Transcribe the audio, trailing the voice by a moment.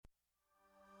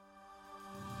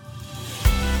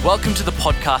Welcome to the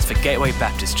podcast for Gateway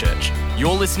Baptist Church.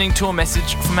 You're listening to a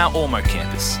message from our Ormo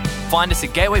campus. Find us at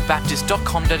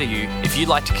gatewaybaptist.com.au if you'd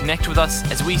like to connect with us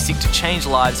as we seek to change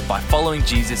lives by following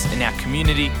Jesus in our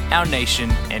community, our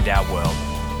nation, and our world.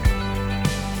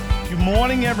 Good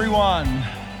morning, everyone.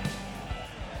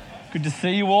 Good to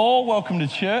see you all. Welcome to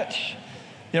church.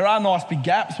 There are nice big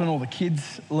gaps when all the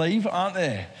kids leave, aren't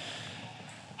there?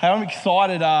 Hey, I'm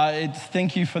excited.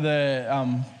 Thank you for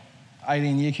the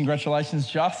 18-year congratulations,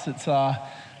 Just. It's a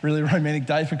really romantic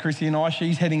day for Chrissy and I.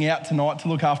 She's heading out tonight to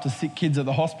look after sick kids at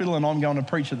the hospital, and I'm going to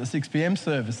preach at the 6 p.m.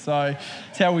 service. So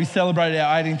it's how we celebrated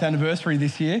our 18th anniversary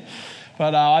this year.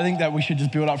 But I think that we should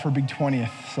just build up for a big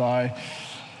 20th. So,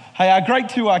 hey, great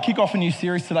to kick off a new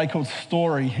series today called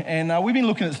Story. And we've been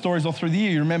looking at stories all through the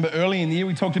year. You remember early in the year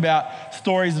we talked about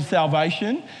stories of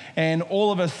salvation, and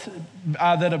all of us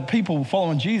that are people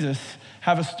following Jesus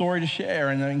have a story to share,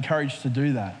 and they're encouraged to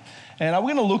do that. And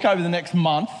we're going to look over the next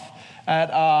month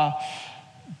at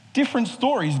different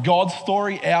stories, God's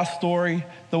story, our story,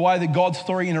 the way that God's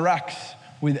story interacts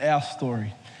with our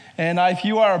story. And if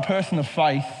you are a person of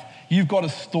faith, you've got a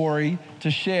story to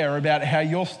share about how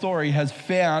your story has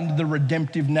found the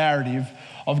redemptive narrative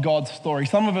of God's story.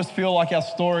 Some of us feel like our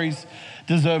stories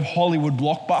deserve Hollywood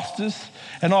blockbusters.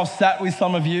 And I've sat with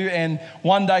some of you, and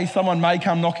one day someone may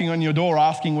come knocking on your door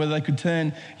asking whether they could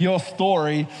turn your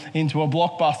story into a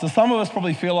blockbuster. Some of us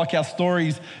probably feel like our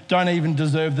stories don't even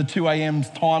deserve the 2 a.m.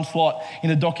 time slot in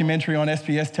a documentary on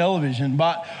SBS television.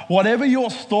 But whatever your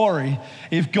story,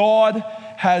 if God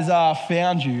has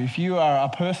found you, if you are a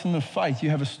person of faith, you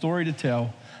have a story to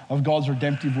tell of God's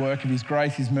redemptive work, of His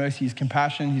grace, His mercy, His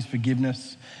compassion, His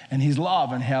forgiveness, and His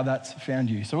love, and how that's found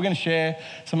you. So we're going to share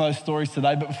some of those stories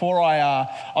today. But before I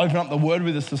open up the word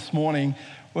with us this morning,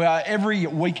 every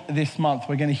week this month,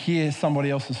 we're going to hear somebody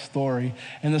else's story.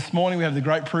 And this morning, we have the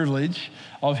great privilege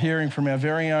of hearing from our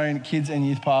very own kids and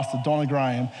youth pastor, Donna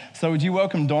Graham. So would you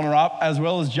welcome Donna up, as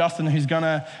well as Justin, who's going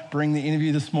to bring the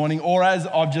interview this morning. Or as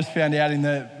I've just found out in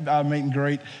the meet and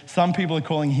greet, some people are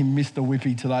calling him Mr.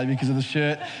 Whippy today because of the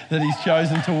shirt that he's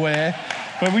chosen to wear.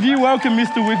 But would you welcome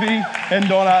Mr. Whippy and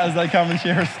Donna as they come and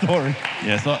share a story?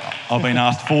 Yes, I've been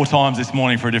asked 4 times this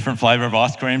morning for a different flavour of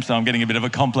ice cream, so I'm getting a bit of a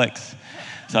complex.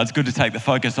 So it's good to take the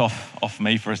focus off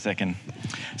me for a second.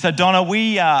 So Donna,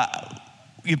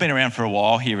 you've been around for a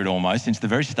while here at Ormo, since the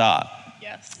very start.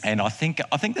 Yes. And I think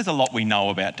there's a lot we know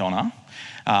about Donna.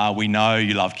 We know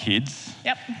you love kids.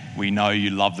 Yep. We know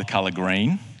you love the colour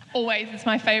green. Always, it's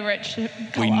my favourite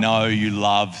colour. We know you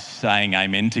love saying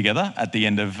amen together at the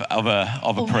end of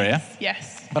a prayer.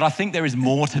 Yes. But I think there is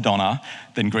more to Donna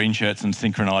than green shirts and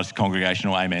synchronised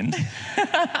congregational amens.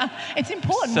 It's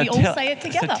important. So we all say it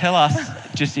together. So tell us,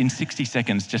 just in 60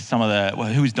 seconds, just some of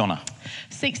who is Donna?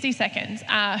 60 seconds.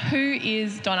 Who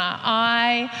is Donna?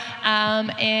 I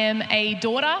am a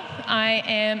daughter. I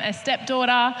am a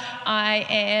stepdaughter. I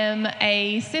am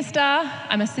a sister.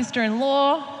 I'm a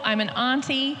sister-in-law. I'm an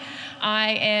auntie.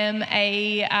 I am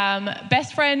a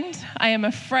best friend. I am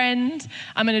a friend.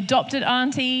 I'm an adopted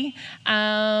auntie.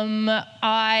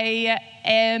 I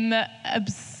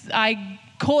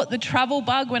caught the travel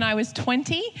bug when I was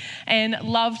 20 and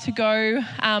love to go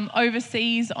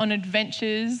overseas on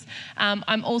adventures.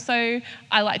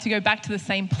 I like to go back to the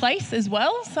same place as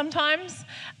well sometimes.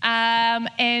 I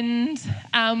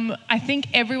think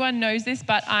everyone knows this,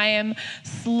 but I am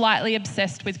slightly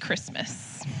obsessed with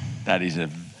Christmas. That is a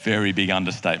very big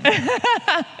understatement.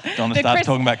 Donna starts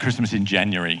talking about Christmas in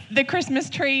January. The Christmas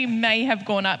tree may have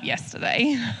gone up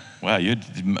yesterday. Wow,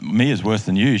 Mia's worse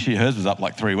than you. Hers was up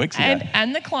like 3 weeks ago.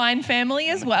 And the Klein family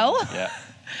as well. Yeah.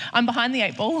 I'm behind the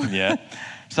 8 ball. Yeah.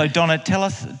 So Donna, tell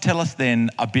us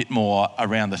then a bit more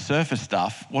around the surface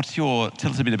stuff. Tell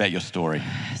us a bit about your story.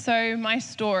 So my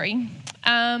story.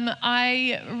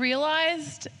 I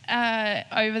realised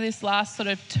over this last sort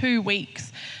of 2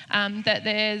 weeks that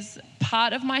there's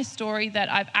part of my story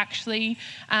that I've actually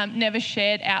never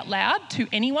shared out loud to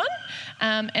anyone.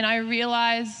 And I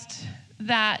realised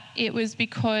that it was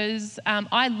because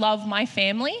I love my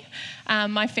family.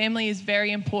 My family is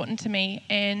very important to me.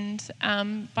 And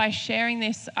by sharing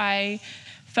this, I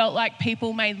felt like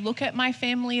people may look at my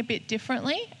family a bit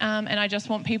differently. And I just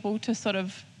want people to sort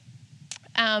of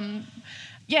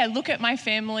look at my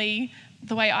family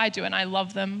the way I do, and I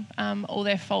love them, all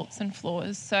their faults and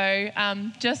flaws. So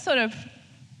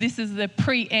this is the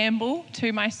preamble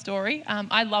to my story.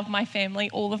 I love my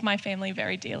family, all of my family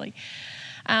very dearly.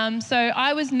 So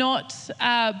I was not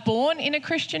born in a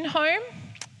Christian home.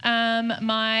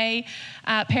 My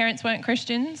parents weren't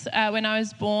Christians when I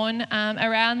was born.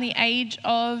 Around the age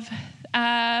of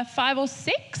 5 or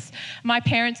 6, my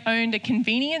parents owned a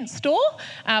convenience store,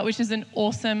 which is an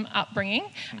awesome upbringing,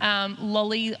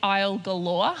 lolly aisle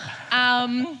galore.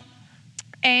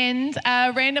 And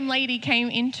a random lady came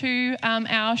into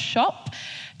our shop,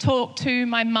 talked to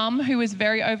my mum, who was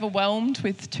very overwhelmed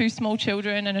with 2 small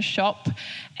children and a shop,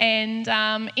 and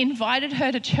invited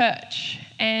her to church.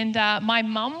 And my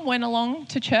mum went along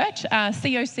to church,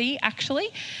 COC actually,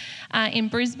 in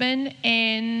Brisbane,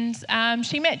 and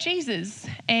she met Jesus.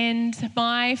 And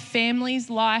my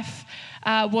family's life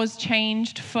was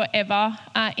changed forever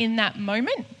in that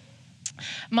moment.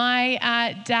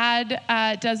 My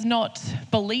dad does not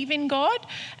believe in God,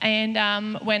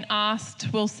 and when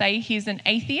asked will say he's an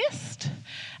atheist.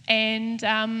 And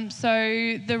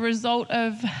so the result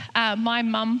of my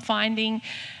mum finding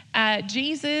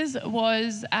Jesus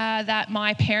was that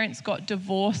my parents got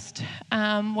divorced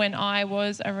when I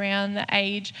was around the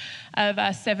age of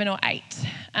 7 or 8.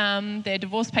 Their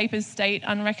divorce papers state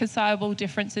unreconcilable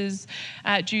differences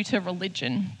due to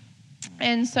religion.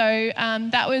 And so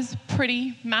that was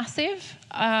pretty massive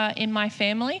in my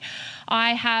family.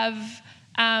 I have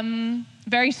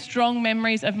very strong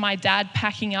memories of my dad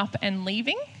packing up and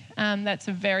leaving. That's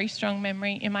a very strong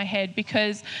memory in my head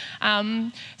because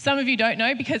some of you don't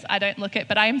know because I don't look it,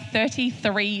 but I am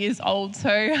 33 years old, so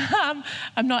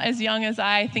I'm not as young as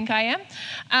I think I am.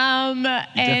 You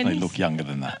definitely look younger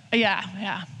than that.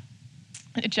 Yeah.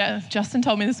 Justin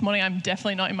told me this morning I'm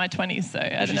definitely not in my 20s, so I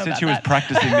don't know about that. She said she was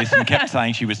practicing this and kept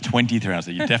saying she was 23. I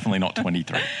said, you're definitely not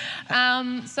 23.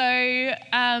 It's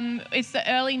the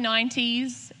early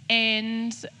 90s,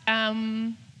 and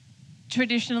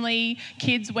traditionally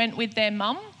kids went with their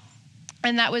mum,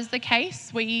 and that was the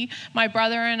case. My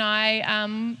brother and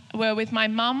I were with my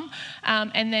mum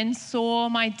and then saw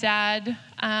my dad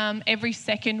every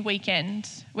second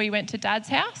weekend. We went to Dad's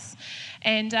house,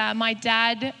 and my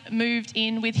dad moved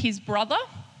in with his brother,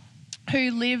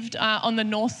 who lived on the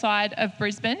north side of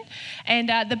Brisbane. And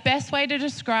the best way to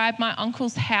describe my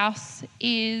uncle's house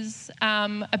is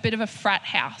a bit of a frat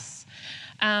house.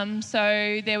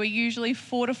 So there were usually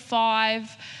 4 to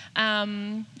 5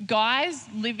 guys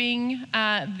living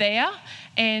there,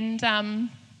 and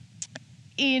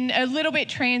in a little bit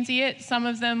transient. Some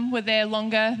of them were there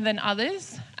longer than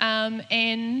others,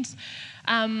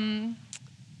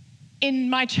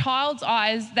 in my child's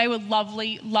eyes, they were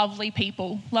lovely, lovely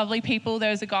people. Lovely people.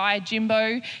 There was a guy,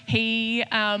 Jimbo.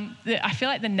 I feel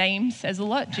like the name says a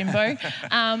lot, Jimbo.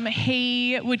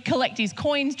 He would collect his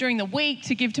coins during the week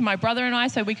to give to my brother and I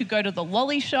so we could go to the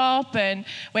lolly shop, and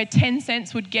where 10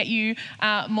 cents would get you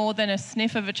more than a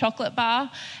sniff of a chocolate bar.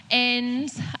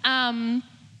 And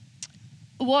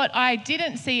what I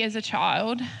didn't see as a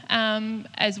child,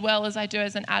 as well as I do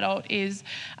as an adult, is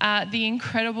the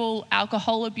incredible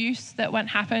alcohol abuse that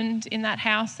happened in that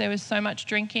house. There was so much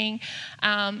drinking,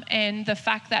 and the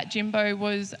fact that Jimbo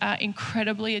was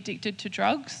incredibly addicted to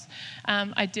drugs.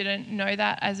 I didn't know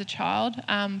that as a child,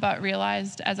 but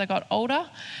realised as I got older.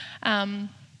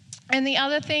 And the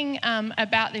other thing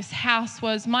about this house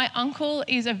was my uncle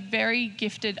is a very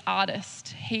gifted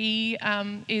artist. He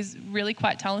is really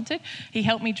quite talented. He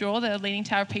helped me draw the Leaning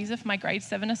Tower of Pisa for my grade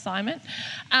 7 assignment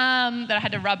that I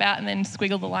had to rub out and then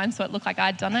squiggle the line so it looked like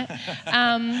I'd done it.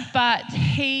 But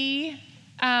he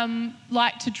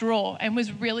liked to draw and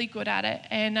was really good at it.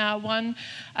 And one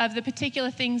of the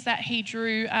particular things that he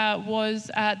drew was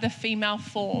the female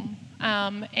form.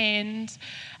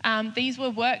 These were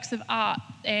works of art,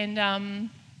 and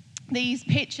these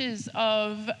pictures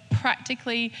of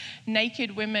practically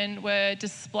naked women were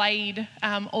displayed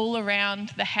all around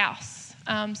the house.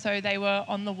 So they were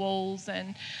on the walls,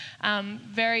 and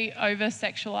very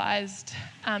over-sexualized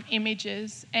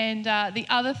images. And the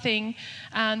other thing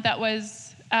that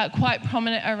was quite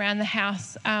prominent around the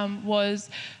house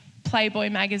was Playboy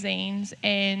magazines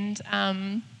and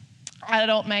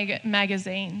adult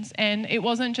magazines. And it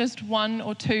wasn't just 1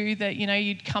 or 2 that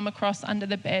you'd come across under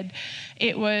the bed.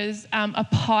 It was a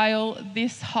pile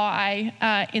this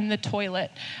high in the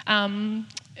toilet,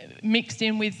 mixed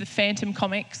in with the Phantom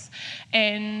comics,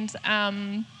 and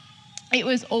it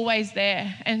was always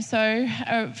there. And so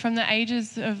from the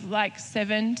ages of like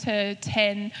 7 to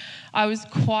 10, I was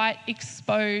quite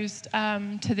exposed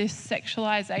to this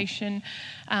sexualization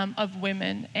of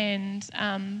women, and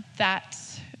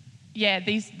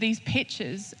these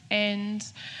pictures. And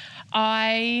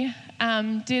I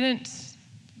didn't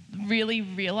really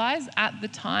realize at the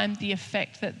time the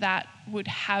effect that would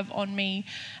have on me,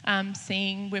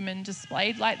 seeing women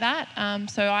displayed like that.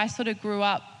 So I sort of grew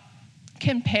up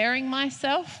comparing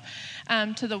myself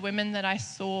to the women that I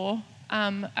saw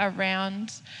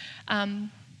around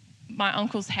my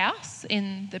uncle's house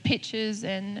in the pictures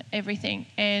and everything.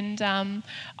 And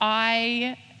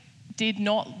I did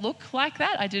not look like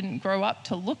that. I didn't grow up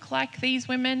to look like these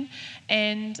women.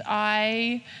 And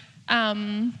I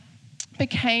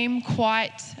became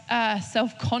quite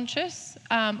self-conscious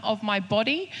of my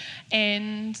body,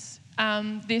 and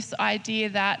this idea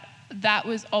that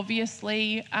was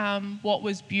obviously what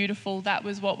was beautiful, that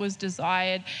was what was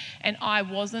desired, and I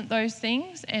wasn't those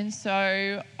things, and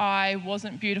so I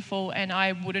wasn't beautiful and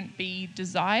I wouldn't be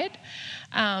desired.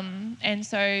 And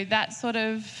so that sort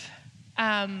of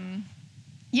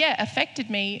affected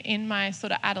me in my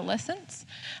sort of adolescence.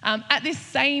 At this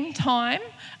same time,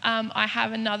 I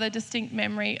have another distinct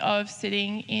memory of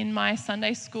sitting in my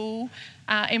Sunday school,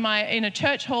 in a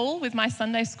church hall with my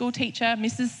Sunday school teacher,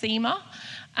 Mrs. Seamer,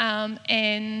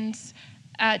 and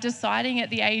deciding at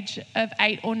the age of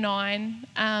 8 or 9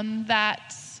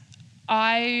 that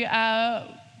I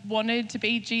wanted to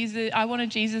be Jesus. I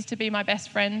wanted Jesus to be my best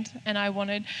friend, and I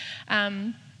wanted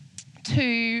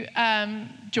to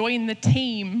join the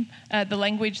team. The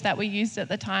language that we used at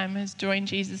the time was join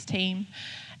Jesus' team.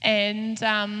 And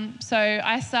so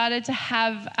I started to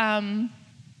have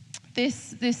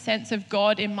this sense of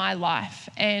God in my life.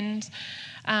 And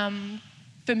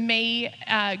for me,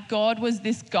 God was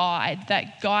this guide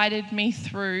that guided me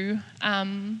through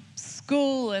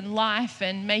school and life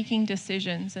and making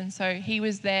decisions. And so he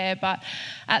was there, but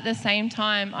at the same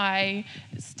time, I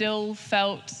still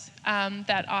felt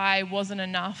that I wasn't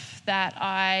enough, that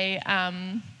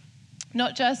I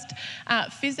not just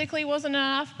physically wasn't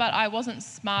enough, but I wasn't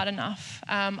smart enough.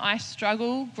 I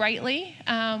struggle greatly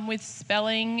with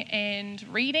spelling and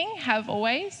reading, have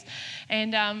always.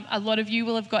 And a lot of you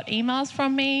will have got emails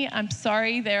from me. I'm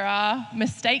sorry, there are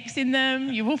mistakes in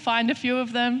them. You will find a few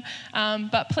of them.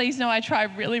 But please know I try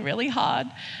really, really hard.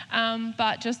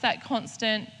 But just that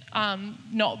constant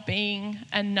not being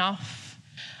enough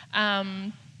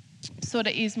sort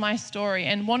of is my story,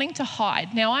 and wanting to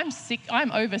hide. Now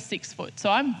I'm over 6 foot, so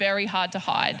I'm very hard to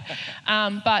hide.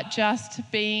 But just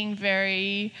being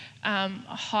very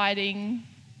hiding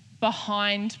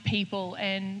behind people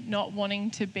and not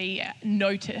wanting to be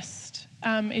noticed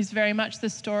is very much the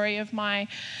story of my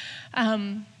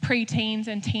pre-teens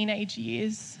and teenage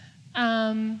years.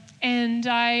 And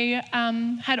I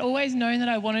had always known that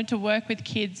I wanted to work with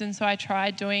kids, and so I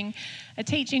tried doing a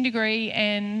teaching degree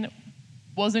and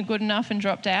wasn't good enough and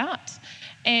dropped out.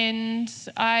 And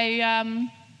I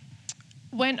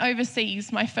went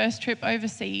overseas, my first trip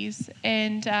overseas,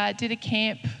 and did a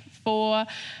camp for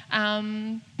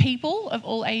people of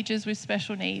all ages with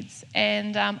special needs.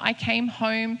 And I came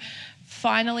home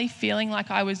finally feeling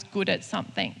like I was good at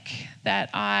something, that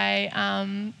I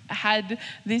had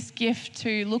this gift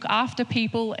to look after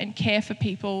people and care for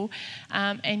people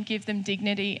and give them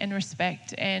dignity and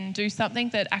respect and do something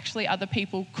that actually other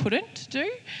people couldn't do.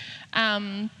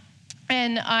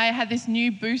 And I had this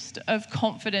new boost of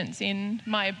confidence in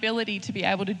my ability to be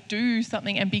able to do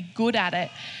something and be good at it.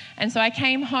 And so I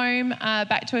came home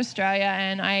back to Australia,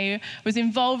 and I was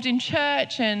involved in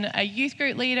church and a youth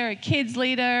group leader, a kids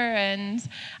leader, and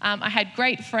I had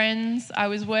great friends. I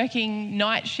was working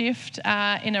night shift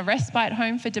in a respite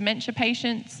home for dementia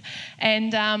patients,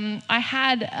 and I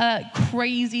had a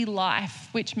crazy life,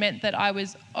 which meant that I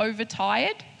was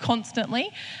overtired constantly.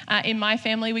 In my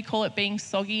family, we call it being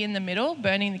soggy in the middle,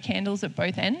 burning the candles at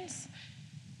both ends.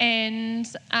 And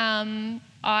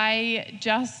I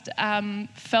just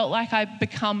felt like I'd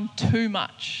become too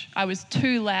much. I was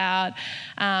too loud.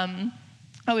 I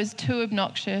was too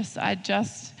obnoxious. I'd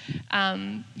just,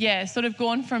 sort of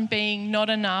gone from being not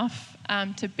enough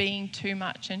to being too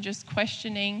much, and just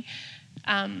questioning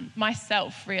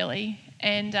myself, really.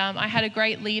 And I had a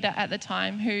great leader at the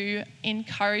time who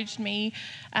encouraged me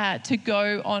to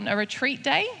go on a retreat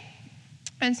day.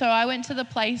 And so I went to the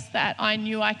place that I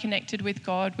knew I connected with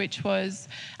God, which was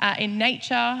in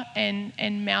nature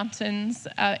and mountains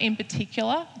in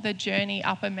particular. The journey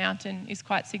up a mountain is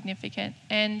quite significant.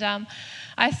 And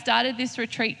I started this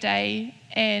retreat day,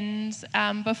 and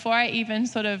before I even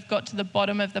sort of got to the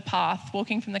bottom of the path,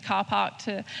 walking from the car park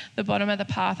to the bottom of the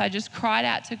path, I just cried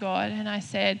out to God, and I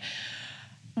said,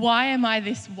 why am I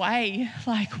this way?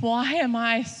 Like, why am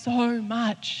I so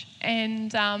much?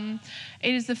 And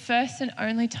it is the first and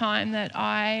only time that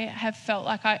I have felt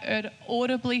like I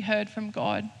audibly heard from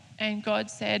God. And God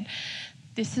said,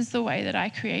 this is the way that I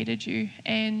created you,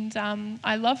 and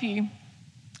I love you.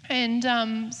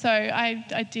 And so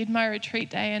I did my retreat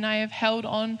day, and I have held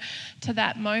on to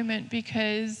that moment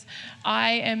because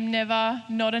I am never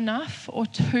not enough or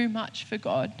too much for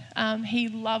God. He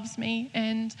loves me,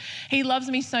 and he loves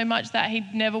me so much that he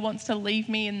never wants to leave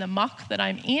me in the muck that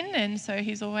I'm in. And so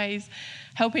he's always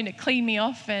helping to clean me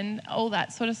off and all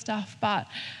that sort of stuff. But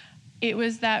it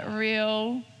was that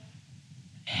real,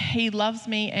 he loves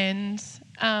me, and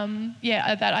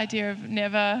that idea of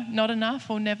never not enough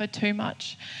or never too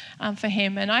much for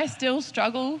him. And I still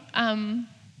struggle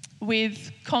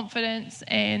with confidence,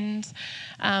 and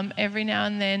every now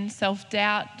and then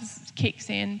self-doubt kicks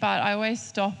in, but I always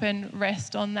stop and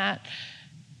rest on that.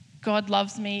 God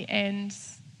loves me, and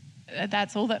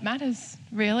that's all that matters,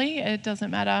 really. It doesn't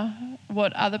matter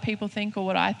what other people think or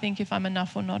what I think, if I'm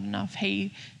enough or not enough.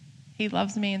 He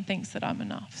loves me and thinks that I'm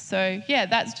enough. So yeah,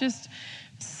 that's just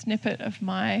snippet of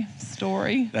my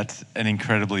story. That's an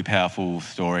incredibly powerful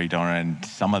story, Donna, and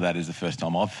some of that is the first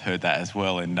time I've heard that as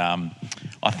well. And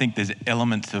I think there's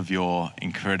elements of your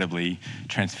incredibly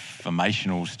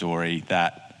transformational story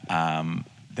that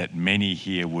that many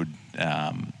here would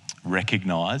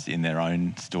recognise in their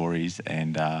own stories,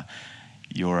 and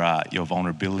your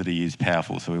vulnerability is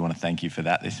powerful. So we want to thank you for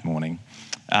that this morning.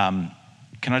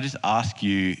 Can I just ask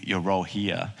you your role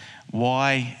here?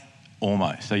 Why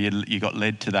Ormeau? So you got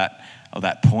led to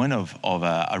that point of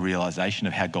a realisation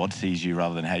of how God sees you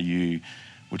rather than how you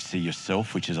would see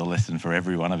yourself, which is a lesson for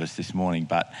every one of us this morning.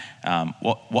 But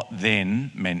what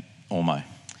then meant Ormeau?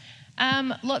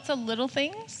 Lots of little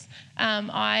things.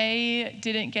 I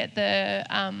didn't get the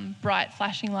bright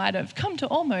flashing light of come to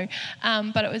Ormeau,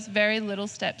 but it was very little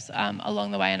steps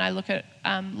along the way. And I look at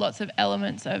lots of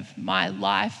elements of my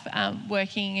life,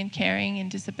 working and caring in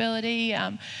disability,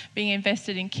 being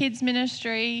invested in kids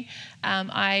ministry.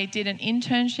 I did an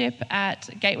internship at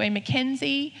Gateway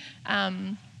Mackenzie,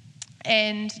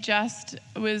 and just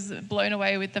was blown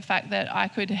away with the fact that I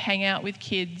could hang out with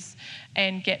kids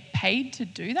and get paid to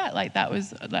do that. Like, that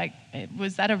was like,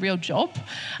 was that a real job?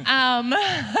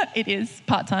 It is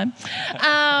part-time.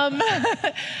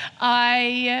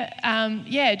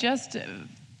 Just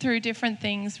through different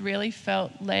things really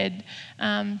felt led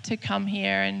to come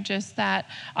here, and just that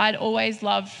I'd always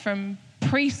loved from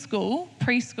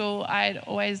preschool, I'd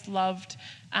always loved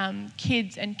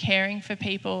kids and caring for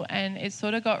people, and it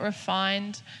sort of got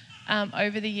refined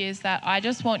over the years that I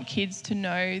just want kids to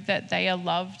know that they are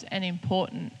loved and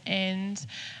important, and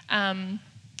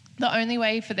the only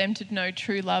way for them to know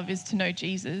true love is to know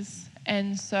Jesus.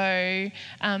 And so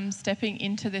stepping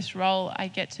into this role, I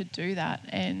get to do that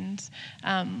and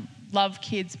love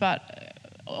kids, but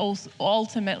also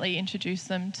ultimately introduce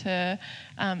them to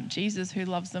Jesus, who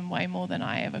loves them way more than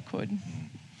I ever could.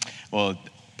 Well,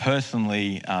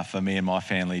 personally, for me and my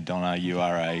family, Donna, you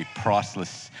are a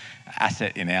priceless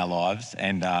asset in our lives,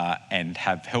 and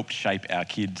have helped shape our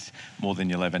kids more than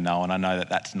you'll ever know. And I know that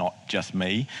that's not just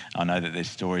me. I know that there's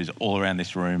stories all around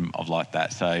this room of like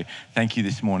that. So thank you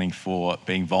this morning for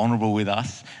being vulnerable with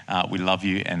us. We love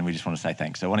you, and we just want to say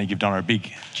thanks. So why don't you give Donna a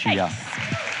big cheer?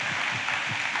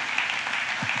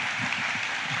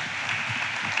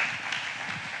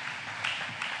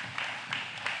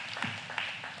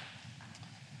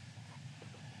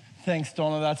 Thanks,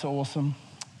 Donna. That's awesome.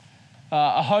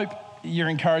 I hope you're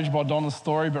encouraged by Donna's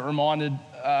story, but reminded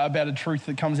about a truth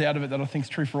that comes out of it that I think is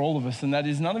true for all of us, and that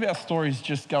is none of our stories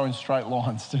just go in straight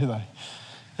lines, do they?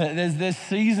 There's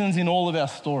seasons in all of our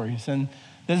stories, and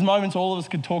there's moments all of us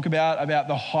could talk about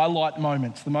the highlight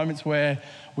moments, the moments where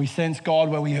we sense God,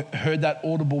 where we heard that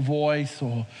audible voice,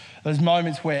 or those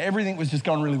moments where everything was just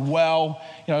going really well.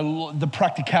 You know, the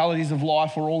practicalities of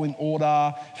life were all in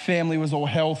order, family was all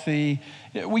healthy.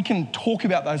 We can talk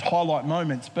about those highlight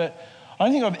moments, but I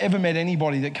don't think I've ever met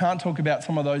anybody that can't talk about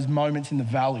some of those moments in the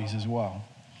valleys as well.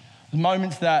 The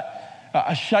moments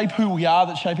that shape who we are,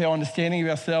 that shape our understanding of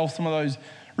ourselves, some of those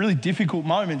really difficult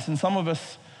moments, and some of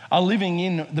us are living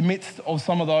in the midst of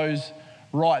some of those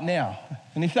right now.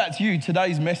 And if that's you,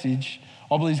 today's message,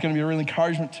 I believe, is going to be a real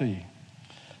encouragement to you.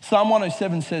 Psalm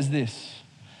 107 says this: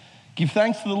 "Give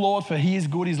thanks to the Lord, for he is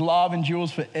good, his love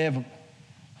endures forever.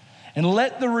 And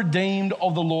let the redeemed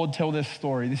of the Lord tell their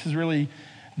story." This is really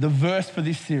the verse for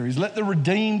this series. Let the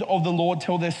redeemed of the Lord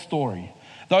tell their story.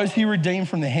 Those he redeemed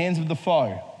from the hands of the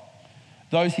foe.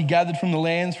 Those he gathered from the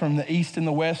lands, from the east and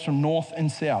the west, from north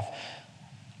and south.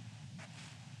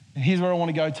 And here's where I want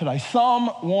to go today. Some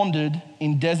wandered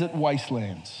in desert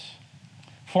wastelands,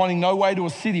 finding no way to a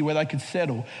city where they could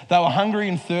settle. They were hungry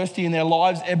and thirsty, and their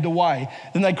lives ebbed away.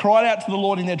 Then they cried out to the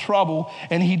Lord in their trouble,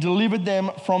 and he delivered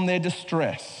them from their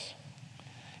distress.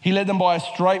 He led them by a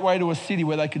straight way to a city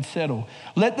where they could settle.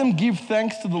 Let them give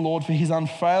thanks to the Lord for his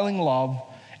unfailing love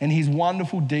and his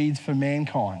wonderful deeds for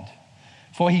mankind.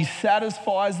 For he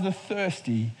satisfies the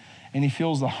thirsty and he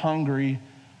fills the hungry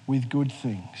with good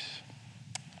things.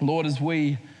 Lord, as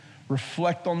we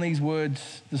reflect on these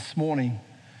words this morning,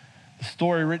 the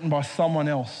story written by someone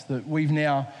else that we've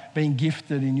now been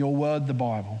gifted in your word, the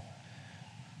Bible,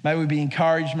 may we be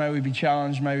encouraged, may we be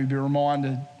challenged, may we be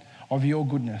reminded of your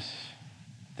goodness,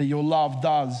 that your love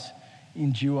does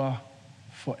endure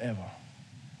forever.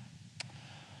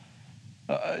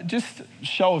 Just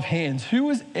show of hands, who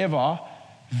has ever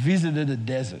visited a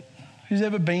desert? Who's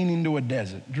ever been into a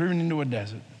desert, driven into a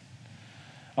desert?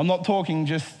 I'm not talking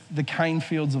just the cane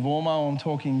fields of Ormo, I'm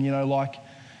talking, like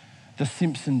the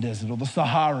Simpson Desert or the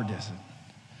Sahara Desert.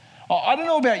 I don't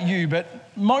know about you, but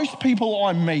most people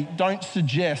I meet don't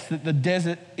suggest that the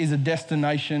desert is a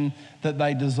destination that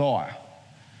they desire.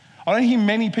 I don't hear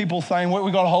many people saying,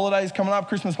 we've got holidays coming up,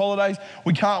 Christmas holidays.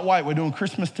 We can't wait. We're doing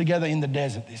Christmas together in the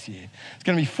desert this year. It's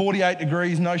going to be 48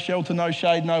 degrees, no shelter, no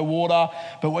shade, no water,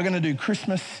 but we're going to do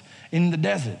Christmas in the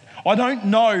desert. I don't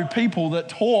know people that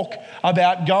talk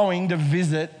about going to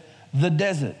visit the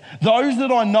desert. Those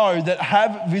that I know that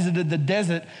have visited the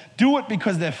desert do it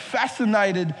because they're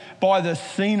fascinated by the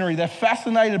scenery. They're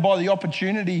fascinated by the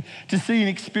opportunity to see and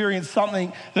experience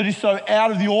something that is so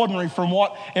out of the ordinary from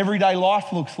what everyday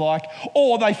life looks like,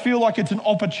 or they feel like it's an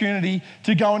opportunity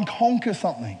to go and conquer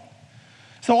something.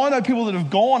 So I know people that have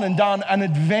gone and done an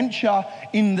adventure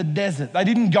in the desert. They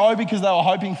didn't go because they were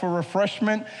hoping for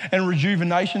refreshment and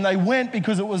rejuvenation. They went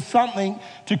because it was something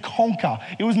to conquer.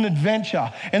 It was an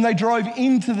adventure. And they drove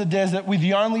into the desert with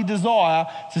the only desire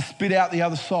to spit out the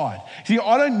other side. See,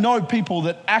 I don't know people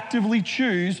that actively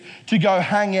choose to go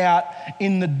hang out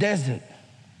in the desert.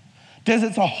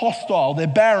 Deserts are hostile, they're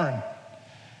barren.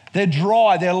 They're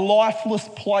dry, they're lifeless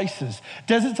places.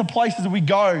 Deserts are places that we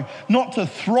go not to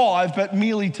thrive, but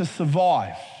merely to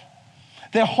survive.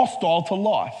 They're hostile to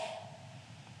life.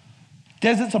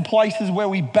 Deserts are places where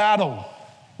we battle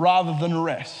rather than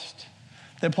rest.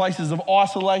 They're places of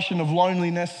isolation, of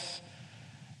loneliness,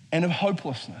 and of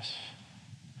hopelessness.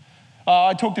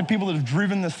 I talk to people that have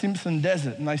driven the Simpson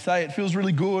Desert, and they say it feels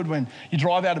really good when you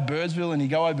drive out of Birdsville and you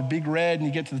go over Big Red and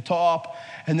you get to the top,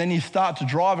 and then you start to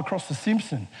drive across the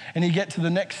Simpson and you get to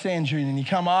the next sand dune and you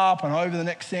come up and over the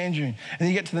next sand dune and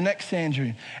you get to the next sand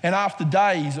dune. And after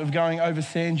days of going over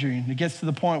sand dune, it gets to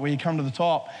the point where you come to the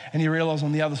top and you realize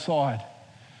on the other side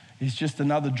is just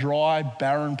another dry,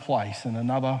 barren place and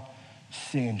another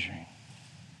sand dune.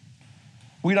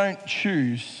 We don't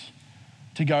choose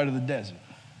to go to the desert.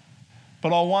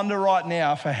 But I wonder right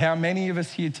now for how many of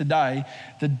us here today,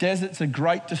 the desert's a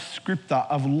great descriptor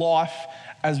of life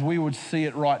as we would see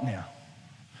it right now.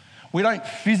 We don't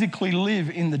physically live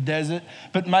in the desert,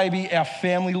 but maybe our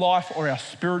family life or our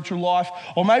spiritual life,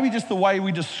 or maybe just the way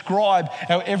we describe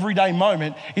our everyday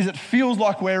moment is it feels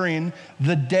like we're in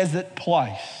the desert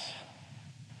place.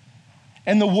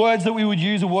 And the words that we would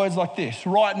use are words like this.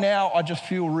 Right now, I just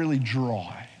feel really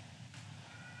dry.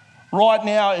 Right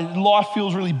now, life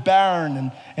feels really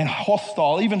barren and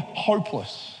hostile, even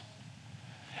hopeless.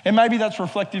 And maybe that's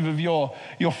reflective of your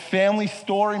family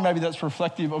story. Maybe that's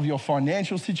reflective of your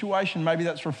financial situation. Maybe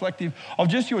that's reflective of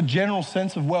just your general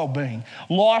sense of well-being.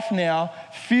 Life now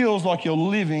feels like you're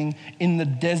living in the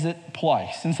desert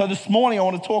place. And so this morning, I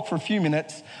want to talk for a few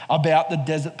minutes about the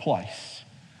desert place.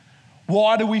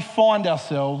 Why do we find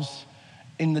ourselves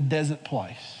in the desert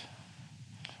place?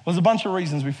 Well, there's a bunch of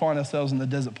reasons we find ourselves in the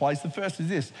desert place. The first is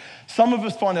this. Some of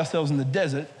us find ourselves in the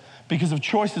desert because of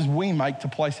choices we make to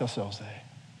place ourselves there.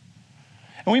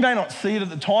 And we may not see it at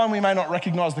the time, we may not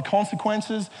recognize the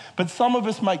consequences, but some of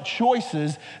us make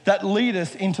choices that lead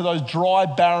us into those dry,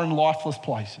 barren, lifeless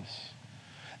places.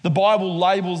 The Bible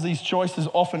labels these choices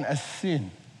often as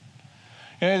sin.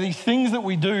 These things that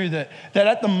we do that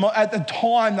at the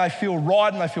time they feel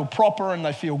right and they feel proper and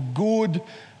they feel good.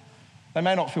 They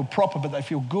may not feel proper, but they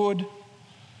feel good.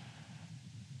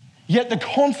 Yet the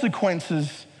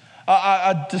consequences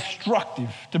are destructive,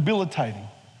 debilitating.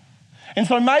 And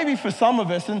so maybe for some of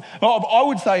us, and I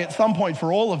would say at some point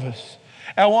for all of us,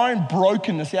 our own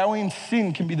brokenness, our own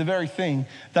sin can be the very thing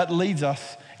that leads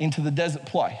us into the desert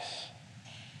place.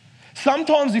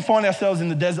 Sometimes we find ourselves in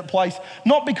the desert place,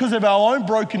 not because of our own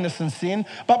brokenness and sin,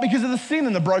 but because of the sin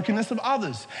and the brokenness of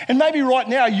others. And maybe right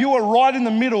now you are right in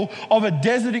the middle of a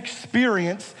desert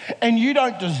experience and you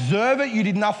don't deserve it. You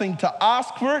did nothing to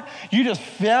ask for it. You just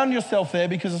found yourself there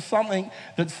because of something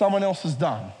that someone else has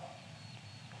done.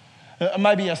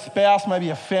 Maybe a spouse, maybe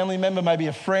a family member, maybe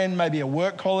a friend, maybe a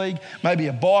work colleague, maybe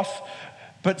a boss.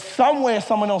 But somewhere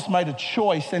someone else made a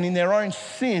choice, and in their own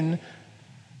sin,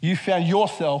 you found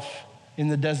yourself in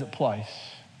the desert place.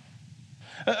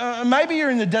 Maybe you're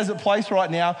in the desert place right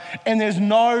now and there's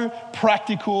no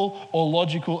practical or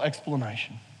logical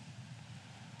explanation.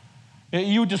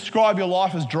 You would describe your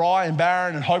life as dry and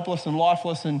barren and hopeless and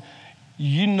lifeless, and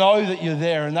you know that you're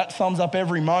there, and that sums up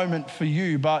every moment for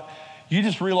you, but you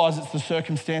just realize it's the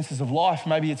circumstances of life.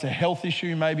 Maybe it's a health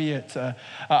issue, maybe it's a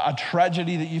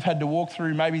tragedy that you've had to walk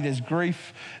through, maybe there's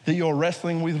grief that you're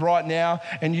wrestling with right now,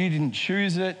 and you didn't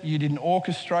choose it, you didn't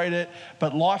orchestrate it,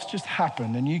 but life's just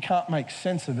happened and you can't make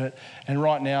sense of it, and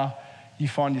right now you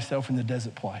find yourself in the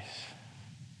desert place.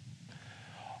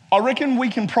 I reckon we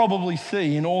can probably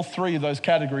see in all three of those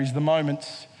categories the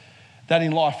moments that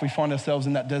in life we find ourselves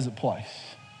in that desert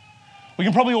place. We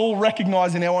can probably all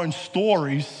recognize in our own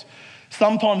stories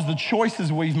sometimes the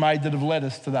choices we've made that have led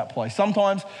us to that place.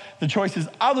 Sometimes the choices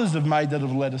others have made that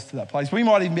have led us to that place. We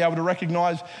might even be able to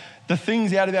recognize the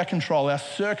things out of our control, our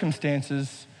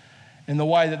circumstances, and the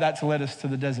way that that's led us to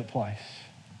the desert place.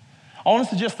 I want to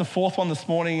suggest the fourth one this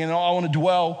morning, and I want to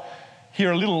dwell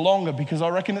here a little longer because I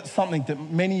reckon it's something that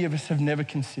many of us have never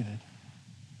considered.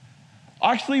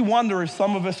 I actually wonder if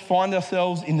some of us find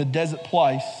ourselves in the desert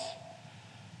place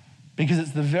because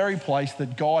it's the very place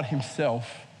that God himself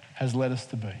has led us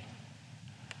to be.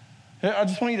 I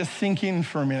just want you to sink in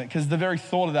for a minute because the very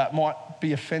thought of that might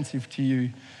be offensive to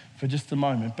you for just a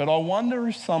moment. But I wonder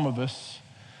if some of us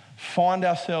find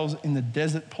ourselves in the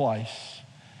desert place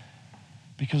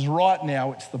because right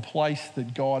now it's the place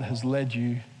that God has led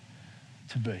you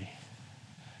to be.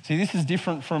 See, this is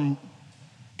different from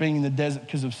being in the desert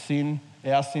because of sin,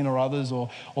 our sin or others, or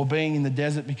being in the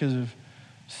desert because of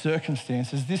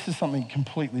circumstances. This is something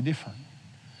completely different.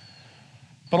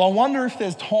 But I wonder if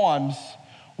there's times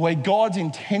where God's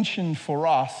intention for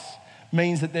us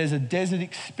means that there's a desert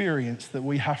experience that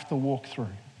we have to walk through.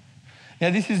 Now,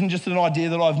 this isn't just an idea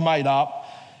that I've made up.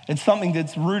 It's something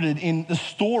that's rooted in the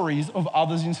stories of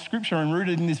others in Scripture and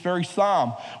rooted in this very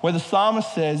psalm, where the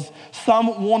psalmist says,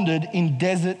 some wandered in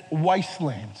desert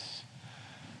wastelands.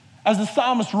 As the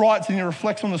psalmist writes and he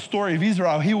reflects on the story of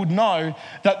Israel, he would know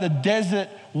that the desert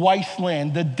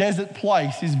wasteland, the desert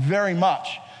place, is very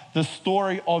much the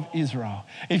story of Israel.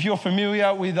 If you're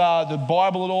familiar with the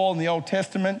Bible at all in the Old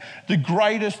Testament, the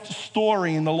greatest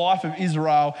story in the life of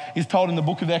Israel is told in the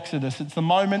book of Exodus. It's the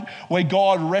moment where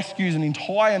God rescues an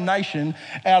entire nation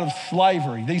out of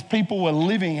slavery. These people were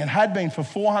living and had been for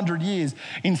 400 years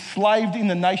enslaved in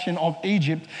the nation of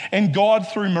Egypt, and God,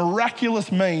 through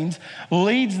miraculous means,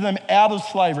 leads them out of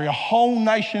slavery. A whole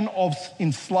nation of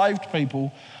enslaved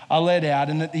people are led out,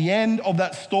 and at the end of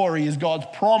that story is God's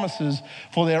promises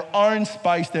for their own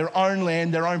space, their own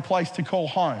land, their own place to call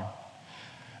home.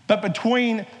 But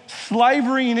between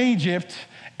slavery in Egypt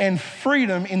and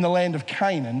freedom in the land of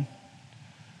Canaan,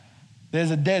 there's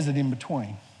a desert in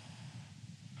between.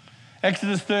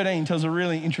 Exodus 13 tells a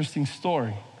really interesting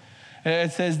story.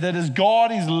 It says that as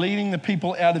God is leading the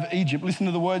people out of Egypt, listen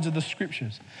to the words of the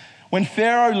scriptures. When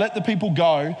Pharaoh let the people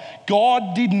go,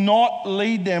 God did not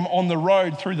lead them on the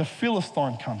road through the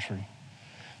Philistine country.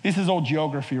 This is all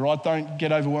geography, right? Don't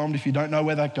get overwhelmed if you don't know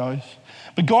where that goes.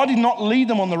 But God did not lead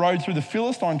them on the road through the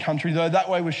Philistine country, though that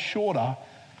way was shorter.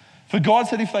 For God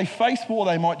said if they faced war,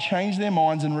 they might change their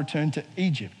minds and return to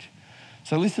Egypt.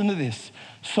 So listen to this.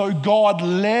 So God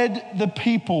led the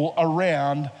people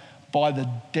around by the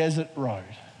desert road.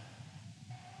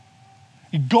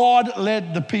 God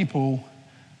led the people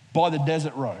by the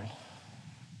desert road.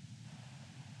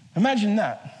 Imagine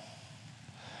that.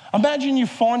 Imagine you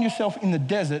find yourself in the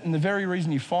desert, and the very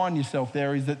reason you find yourself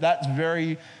there is that that's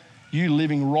very you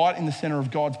living right in the center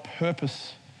of God's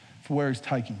purpose for where he's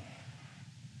taking you.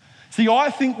 See, I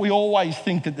think we always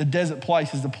think that the desert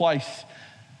place is the place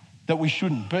that we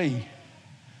shouldn't be.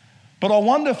 But I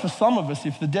wonder for some of us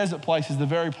if the desert place is the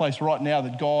very place right now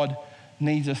that God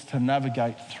needs us to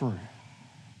navigate through.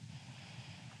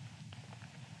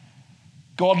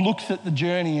 God looks at the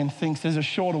journey and thinks there's a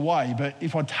shorter way, but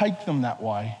if I take them that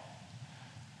way,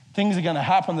 things are going to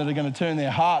happen that are going to turn their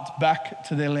hearts back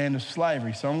to their land of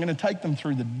slavery. So I'm going to take them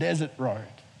through the desert road.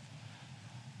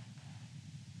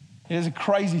 There's a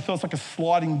crazy thought, it's like a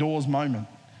sliding doors moment.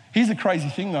 Here's the crazy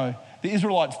thing though, the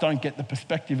Israelites don't get the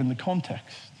perspective and the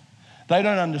context. They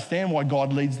don't understand why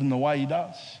God leads them the way he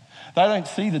does. They don't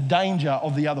see the danger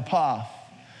of the other path.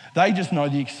 They just know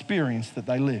the experience that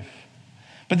they live.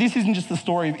 But this isn't just the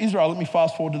story of Israel. Let me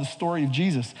fast forward to the story of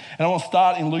Jesus. And I want to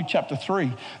start in Luke chapter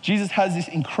 3. Jesus has this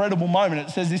incredible moment.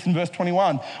 It says this in verse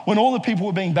 21. When all the people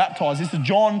were being baptized, this is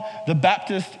John the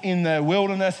Baptist in the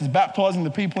wilderness. He's baptizing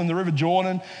the people in the River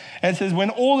Jordan. And it says, when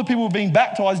all the people were being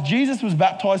baptized, Jesus was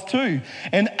baptized too.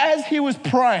 And as he was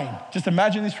praying, just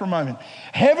imagine this for a moment,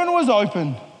 heaven was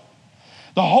open.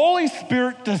 The Holy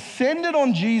Spirit descended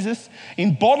on Jesus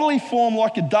in bodily form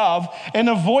like a dove, and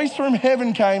a voice from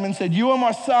heaven came and said, "You are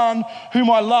my son,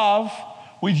 whom I love.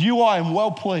 With you I am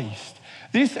well pleased."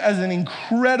 This is an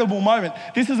incredible moment.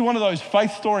 This is one of those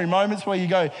faith story moments where you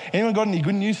go, anyone got any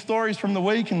good news stories from the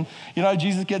week? And,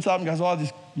 Jesus gets up and goes,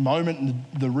 this moment in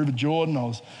the River Jordan, I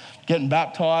was getting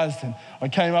baptized and I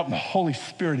came up and the Holy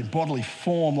Spirit in bodily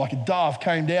form like a dove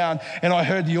came down and I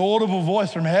heard the audible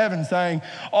voice from heaven saying,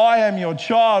 "I am your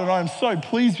child and I am so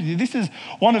pleased with you." This is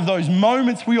one of those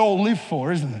moments we all live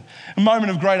for, isn't it? A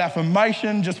moment of great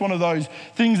affirmation, just one of those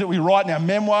things that we write in our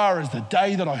memoir as the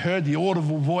day that I heard the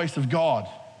audible voice of God.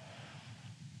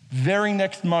 Very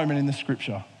next moment in the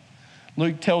scripture,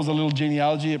 Luke tells a little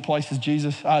genealogy. It places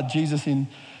Jesus in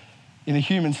a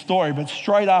human story, but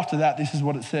straight after that, this is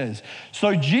what it says.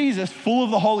 So Jesus, full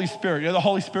of the Holy Spirit, the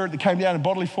Holy Spirit that came down in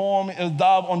bodily form, a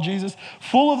dove on Jesus,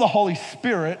 full of the Holy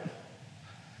Spirit,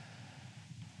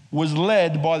 was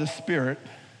led by the Spirit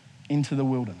into the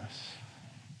wilderness.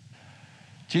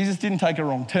 Jesus didn't take a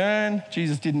wrong turn.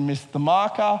 Jesus didn't miss the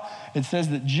marker. It says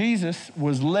that Jesus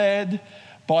was led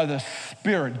by the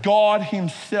Spirit. God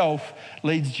himself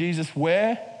leads Jesus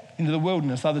where? Into the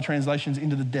wilderness. Other translations,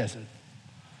 into the desert.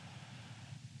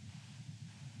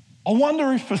 I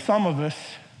wonder if for some of us,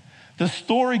 the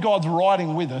story God's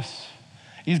writing with us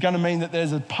is going to mean that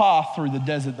there's a path through the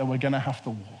desert that we're going to have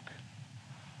to walk.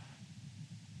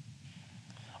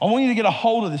 I want you to get a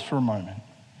hold of this for a moment.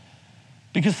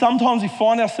 Because sometimes we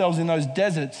find ourselves in those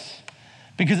deserts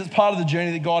because it's part of the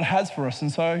journey that God has for us.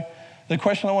 And so the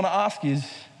question I want to ask is,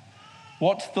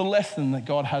 what's the lesson that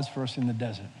God has for us in the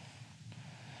desert?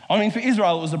 I mean, for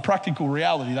Israel, it was a practical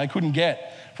reality. They couldn't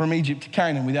get from Egypt to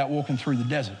Canaan without walking through the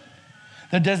desert.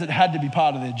 The desert had to be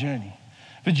part of their journey.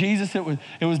 For Jesus, it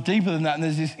was deeper than that. And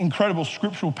there's this incredible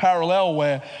scriptural parallel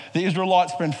where the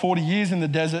Israelites spend 40 years in the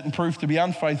desert and prove to be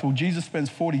unfaithful. Jesus spends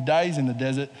 40 days in the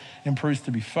desert and proves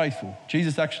to be faithful.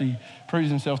 Jesus actually proves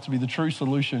himself to be the true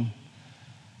solution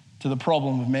to the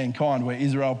problem of mankind, where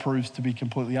Israel proves to be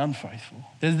completely unfaithful.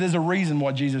 There's a reason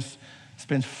why Jesus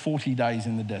spends 40 days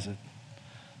in the desert,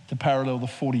 to parallel the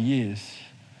 40 years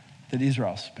that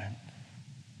Israel spent.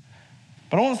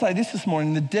 But I want to say this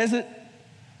morning, the desert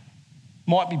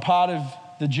might be part of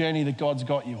the journey that God's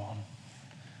got you on,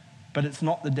 but it's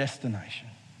not the destination.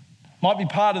 Might be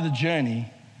part of the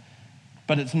journey,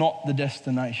 but it's not the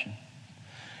destination.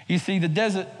 You see, the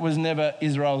desert was never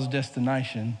Israel's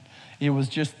destination. It was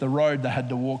just the road they had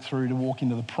to walk through to walk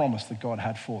into the promise that God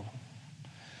had for them.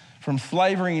 From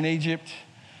slavery in Egypt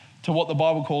to what the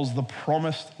Bible calls the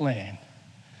promised land.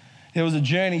 There was a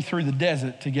journey through the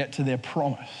desert to get to their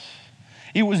promise.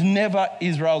 It was never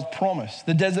Israel's promise.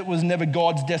 The desert was never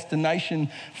God's destination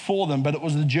for them, but it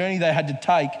was the journey they had to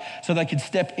take so they could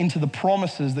step into the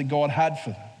promises that God had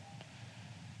for them.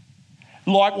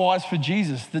 Likewise for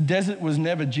Jesus, the desert was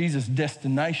never Jesus'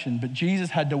 destination, but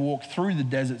Jesus had to walk through the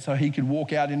desert so he could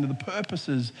walk out into the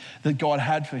purposes that God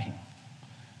had for him.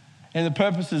 And the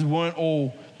purposes weren't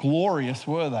all glorious,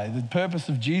 were they? The purpose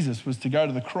of Jesus was to go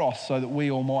to the cross so that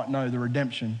we all might know the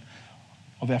redemption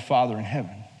of our Father in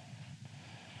heaven.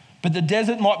 But the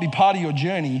desert might be part of your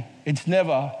journey. It's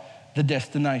never the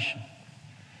destination.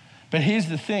 But here's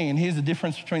the thing, and here's the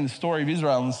difference between the story of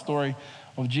Israel and the story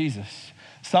of Jesus.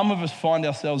 Some of us find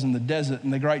ourselves in the desert,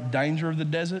 and the great danger of the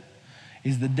desert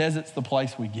is the desert's the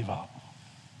place we give up.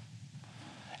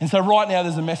 And so right now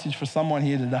there's a message for someone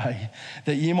here today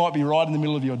that you might be right in the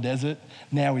middle of your desert.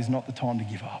 Now is not the time to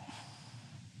give up.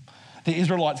 The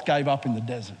Israelites gave up in the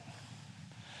desert.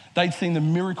 They'd seen the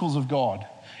miracles of God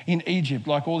in Egypt,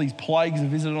 like all these plagues that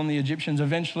visited on the Egyptians.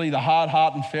 Eventually the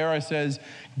hard-hearted Pharaoh says,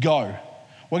 "Go.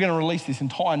 We're going to release this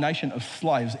entire nation of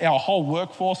slaves. Our whole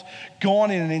workforce gone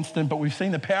in an instant, but we've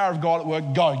seen the power of God at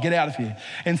work. Go, get out of here."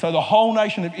 And so the whole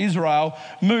nation of Israel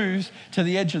moves to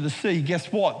the edge of the sea.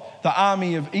 Guess what? The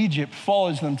army of Egypt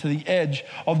follows them to the edge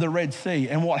of the Red Sea.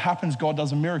 And what happens? God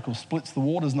does a miracle, splits the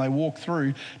waters, and they walk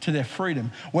through to their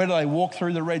freedom. Where do they walk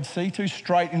through the Red Sea to?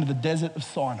 Straight into the desert of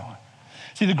Sinai.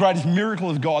 See, the greatest miracle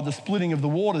of God, the splitting of the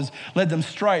waters, led them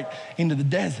straight into the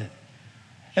desert.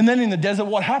 And then in the desert,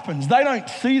 what happens? They don't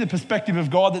see the perspective of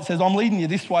God that says, "I'm leading you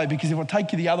this way because if I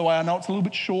take you the other way, I know it's a little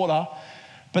bit shorter,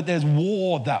 but there's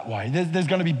war that way. There's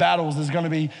going to be battles. There's going to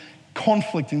be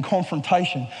conflict and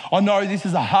confrontation. I know this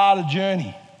is a harder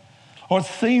journey, or it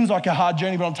seems like a hard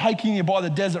journey, but I'm taking you by the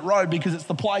desert road because it's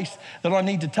the place that I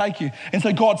need to take you. And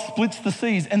so God splits the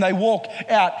seas and they walk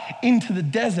out into the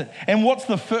desert. And what's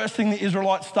the first thing the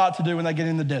Israelites start to do when they get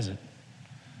in the desert?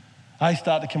 They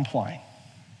start to complain.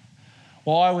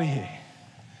 Why are we here?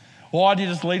 Why did you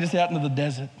just lead us out into the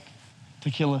desert to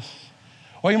kill us?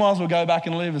 Well, you might as well go back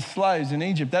and live as slaves in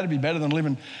Egypt. That'd be better than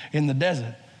living in the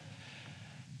desert.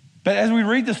 But as we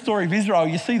read the story of Israel,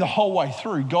 you see the whole way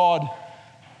through, God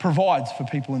provides for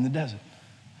people in the desert.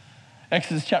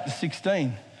 Exodus chapter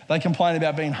 16, they complain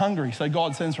about being hungry, so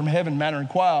God sends from heaven manna and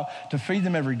quail to feed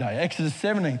them every day. Exodus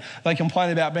 17, they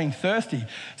complain about being thirsty,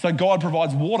 so God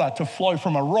provides water to flow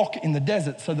from a rock in the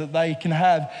desert so that they can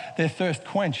have their thirst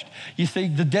quenched. You see,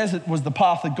 the desert was the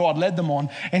path that God led them on,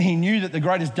 and he knew that the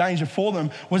greatest danger for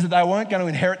them was that they weren't going to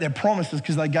inherit their promises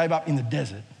because they gave up in the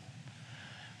desert.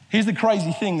 Here's the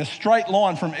crazy thing, the straight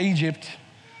line from Egypt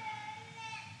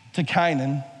to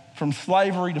Canaan, from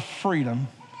slavery to freedom,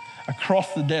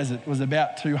 across the desert was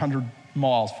about 200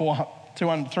 miles,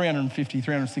 350,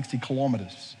 360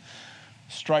 kilometres.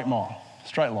 Straight line.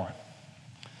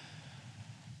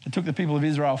 It took the people of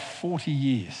Israel 40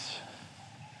 years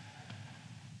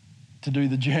to do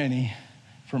the journey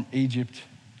from Egypt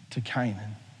to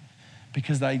Canaan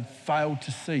because they failed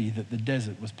to see that the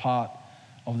desert was part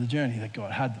of the journey that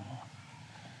God had them on.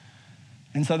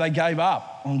 And so they gave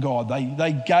up on God.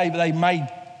 They made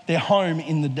their home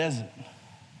in the desert.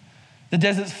 The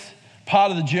desert's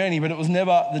part of the journey, but it was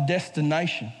never the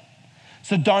destination.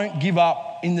 So don't give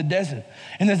up in the desert.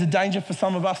 And there's a danger for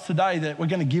some of us today that we're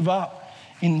going to give up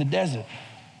in the desert.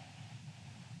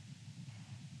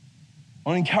 I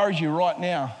want to encourage you right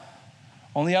now,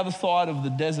 on the other side of the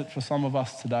desert for some of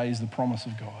us today is the promise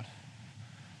of God.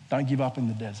 Don't give up in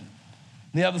the desert.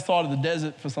 The other side of the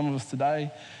desert for some of us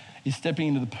today is stepping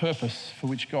into the purpose for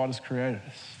which God has created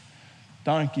us.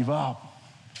 Don't give up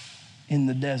in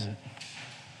the desert.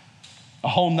 A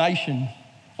whole nation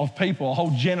of people, a whole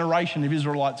generation of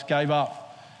Israelites gave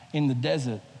up in the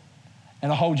desert,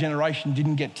 and a whole generation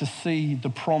didn't get to see the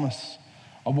promise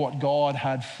of what God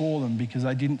had for them because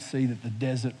they didn't see that the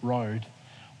desert road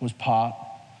was part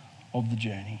of the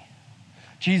journey.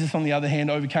 Jesus, on the other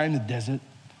hand, overcame the desert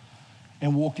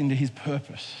and walked into his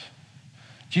purpose.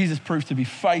 Jesus proved to be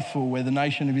faithful where the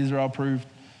nation of Israel proved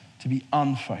to be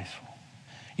unfaithful.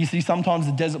 You see, sometimes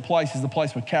the desert place is the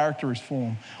place where character is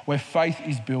formed, where faith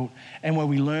is built, and where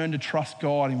we learn to trust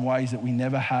God in ways that we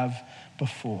never have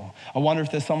before. I wonder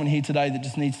if there's someone here today that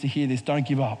just needs to hear this. Don't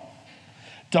give up.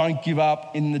 Don't give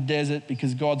up in the desert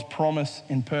because God's promise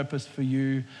and purpose for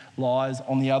you lies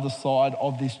on the other side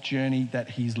of this journey that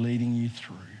he's leading you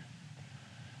through.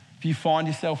 If you find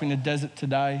yourself in a desert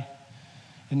today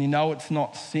and you know it's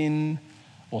not sin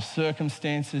or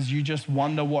circumstances, you just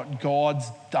wonder what God's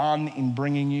done in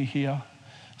bringing you here.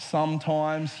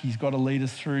 Sometimes he's got to lead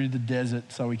us through the desert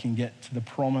so we can get to the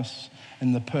promise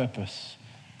and the purpose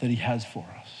that he has for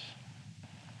us.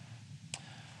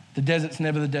 The desert's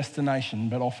never the destination,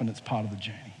 but often it's part of the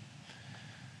journey.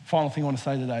 Final thing I want to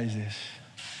say today is this.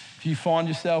 If you find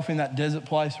yourself in that desert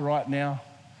place right now,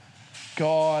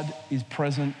 God is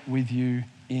present with you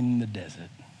in the desert.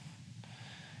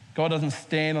 God doesn't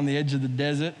stand on the edge of the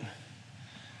desert,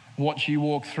 watch you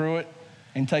walk through it,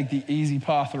 and take the easy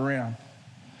path around.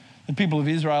 The people of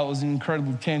Israel, it was in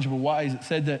incredibly tangible ways. It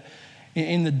said that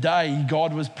in the day,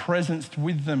 God was present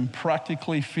with them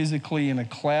practically, physically in a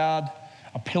cloud,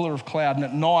 a pillar of cloud, and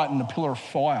at night in a pillar of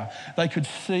fire. They could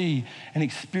see and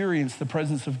experience the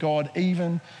presence of God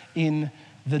even in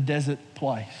the desert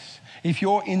place. If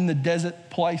you're in the desert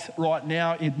place right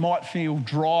now, it might feel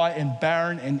dry and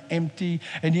barren and empty,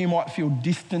 and you might feel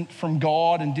distant from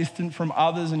God and distant from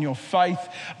others, and your faith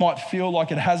might feel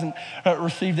like it hasn't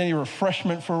received any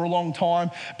refreshment for a long time.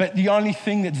 But the only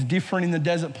thing that's different in the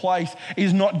desert place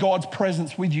is not God's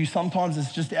presence with you. Sometimes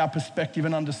it's just our perspective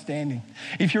and understanding.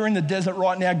 If you're in the desert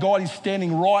right now, God is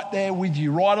standing right there with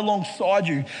you, right alongside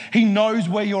you. He knows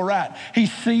where you're at. He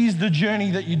sees the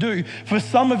journey that you do. For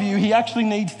some of you, he actually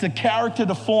needs to character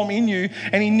to form in you,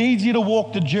 and he needs you to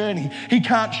walk the journey. He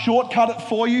can't shortcut it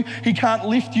for you. He can't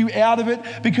lift you out of it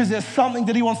because there's something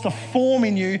that he wants to form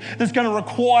in you that's going to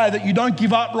require that you don't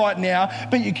give up right now,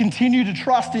 but you continue to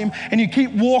trust him and you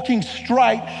keep walking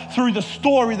straight through the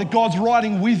story that God's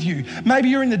writing with you. Maybe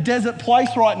you're in the desert place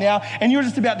right now and you're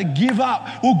just about to give up.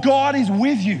 Well, God is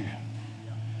with you.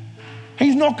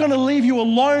 He's not going to leave you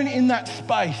alone in that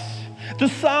space. The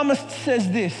psalmist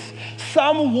says this: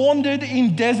 some wandered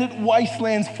in desert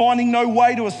wastelands, finding no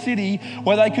way to a city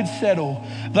where they could settle.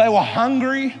 They were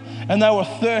hungry and they were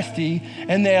thirsty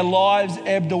and their lives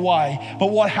ebbed away. But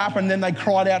what happened then? They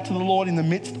cried out to the Lord in the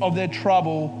midst of their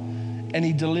trouble, and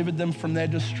he delivered them from their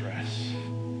distress.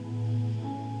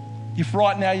 If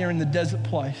right now you're in the desert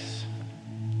place,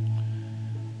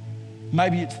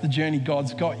 maybe it's the journey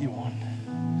God's got you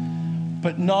on.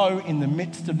 But know in the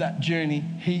midst of that journey,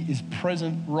 he is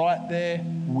present right there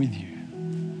with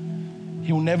you.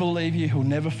 He'll never leave you. He'll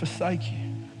never forsake you.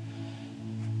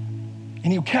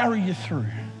 And he'll carry you through.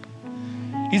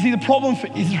 You see, the problem for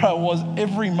Israel was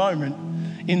every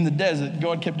moment in the desert,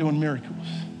 God kept doing miracles.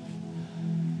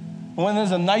 When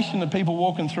there's a nation of people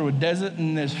walking through a desert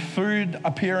and there's food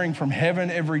appearing from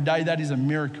heaven every day, that is a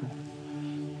miracle.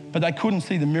 But they couldn't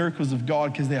see the miracles of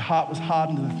God because their heart was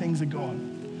hardened to the things of God.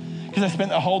 Because they spent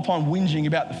the whole time whinging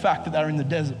about the fact that they're in the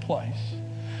desert place.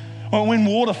 When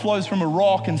water flows from a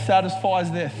rock and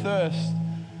satisfies their thirst,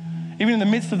 even in the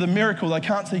midst of the miracle, they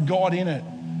can't see God in it.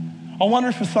 I wonder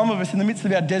if for some of us in the midst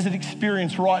of our desert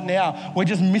experience right now, we're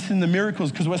just missing the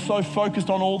miracles because we're so focused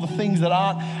on all the things that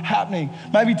aren't happening.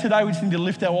 Maybe today we just need to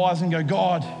lift our eyes and go,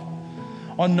 God,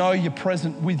 I know you're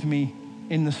present with me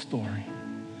in the story.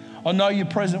 I know you're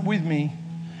present with me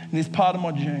in this part of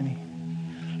my journey.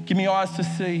 Give me eyes to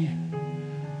see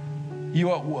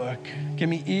you at work. Give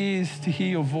me ears to hear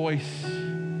your voice.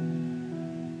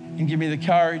 And give me the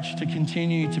courage to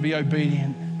continue to be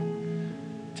obedient,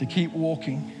 to keep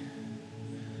walking.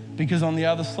 Because on the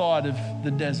other side of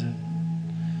the desert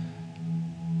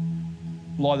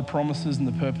lie the promises and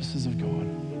the purposes of God.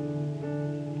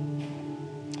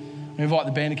 I invite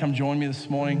the band to come join me this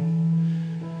morning.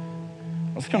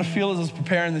 I was kind of feel as I was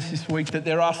preparing this week that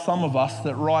there are some of us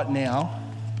that right now,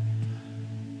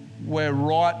 we're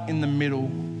right in the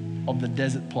middle of the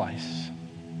desert place.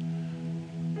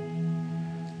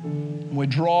 We're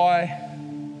dry.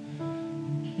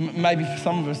 Maybe for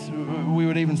some of us, we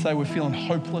would even say we're feeling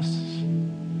hopeless.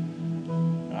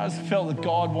 I just felt that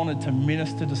God wanted to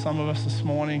minister to some of us this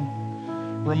morning,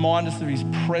 remind us of his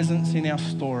presence in our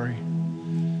story,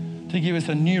 to give us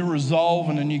a new resolve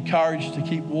and a new courage to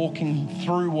keep walking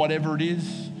through whatever it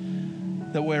is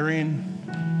that we're in,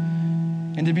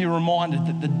 and to be reminded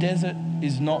that the desert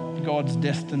is not God's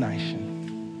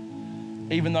destination,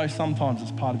 even though sometimes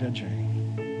it's part of our journey.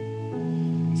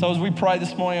 So as we pray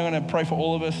this morning, I'm going to pray for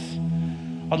all of us.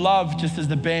 I'd love, just as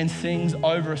the band sings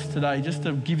over us today, just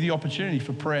to give the opportunity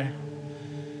for prayer.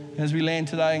 And as we land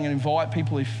today, I'm going to invite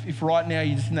people, if right now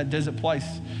you're just in that desert place,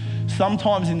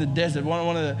 sometimes in the desert,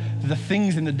 one of the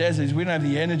things in the desert is we don't have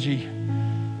the energy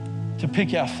to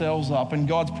pick ourselves up, and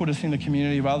God's put us in a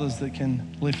community of others that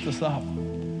can lift us up.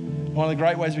 One of the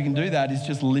great ways we can do that is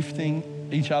just lifting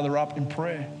each other up in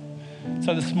prayer.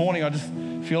 So this morning, I just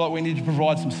feel like we need to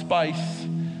provide some space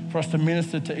for us to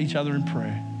minister to each other in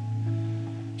prayer.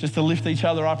 Just to lift each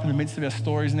other up in the midst of our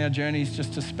stories and our journeys,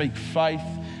 just to speak faith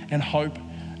and hope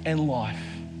and life.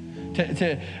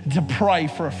 To pray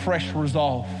for a fresh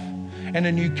resolve and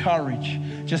a new courage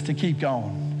just to keep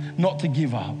going, not to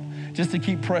give up, just to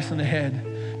keep pressing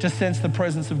ahead, to sense the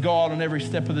presence of God on every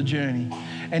step of the journey,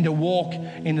 and to walk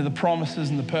into the promises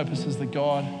and the purposes that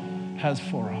God has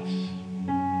for us.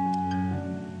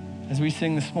 As we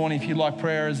sing this morning, if you'd like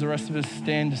prayer, as the rest of us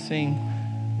stand to sing,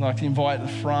 I'd like to invite at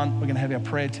the front. We're going to have our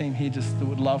prayer team here just that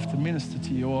would love to minister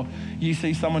to you. Or you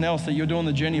see someone else that you're doing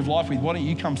the journey of life with, why don't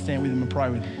you come stand with them and pray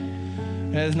with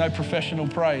them? There's no professional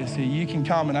prayers here. You can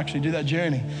come and actually do that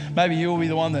journey. Maybe you'll be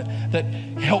the one that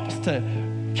helps to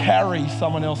carry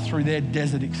someone else through their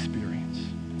desert experience.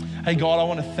 Hey God, I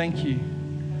want to thank you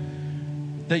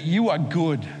that you are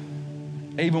good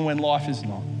even when life is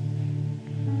not.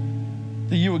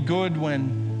 That you are good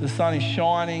when the sun is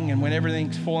shining and when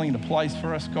everything's falling into place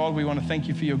for us, God. We want to thank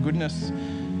you for your goodness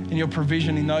and your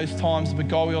provision in those times. But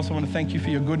God, we also want to thank you for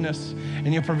your goodness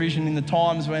and your provision in the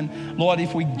times when, Lord,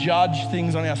 if we judge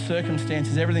things on our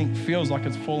circumstances, everything feels like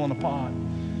it's fallen apart.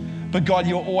 But God,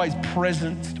 you're always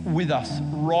present with us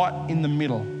right in the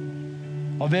middle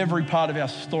of every part of our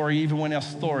story, even when our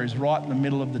story is right in the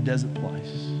middle of the desert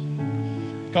place.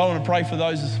 God, I want to pray for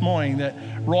those this morning that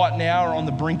right now are on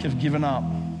the brink of giving up.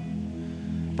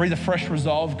 Breathe a fresh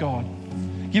resolve, God.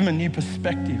 Give them a new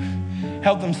perspective.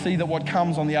 Help them see that what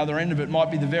comes on the other end of it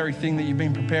might be the very thing that you've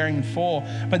been preparing for,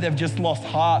 but they've just lost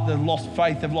heart, they've lost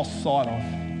faith, they've lost sight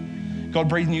of. God,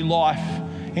 breathe new life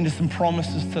into some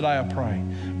promises today, I pray.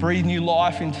 Breathe new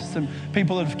life into some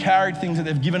people that have carried things that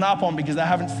they've given up on because they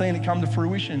haven't seen it come to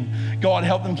fruition. God,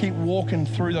 help them keep walking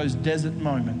through those desert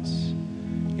moments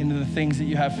into the things that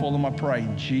you have for them, I pray,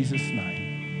 in Jesus' name.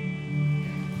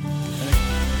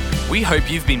 We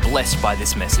hope you've been blessed by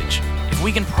this message. If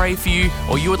we can pray for you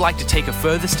or you would like to take a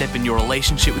further step in your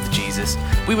relationship with Jesus,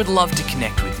 we would love to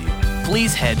connect with you.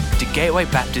 please head to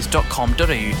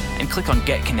gatewaybaptist.com.au and click on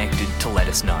Get Connected to let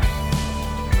us know.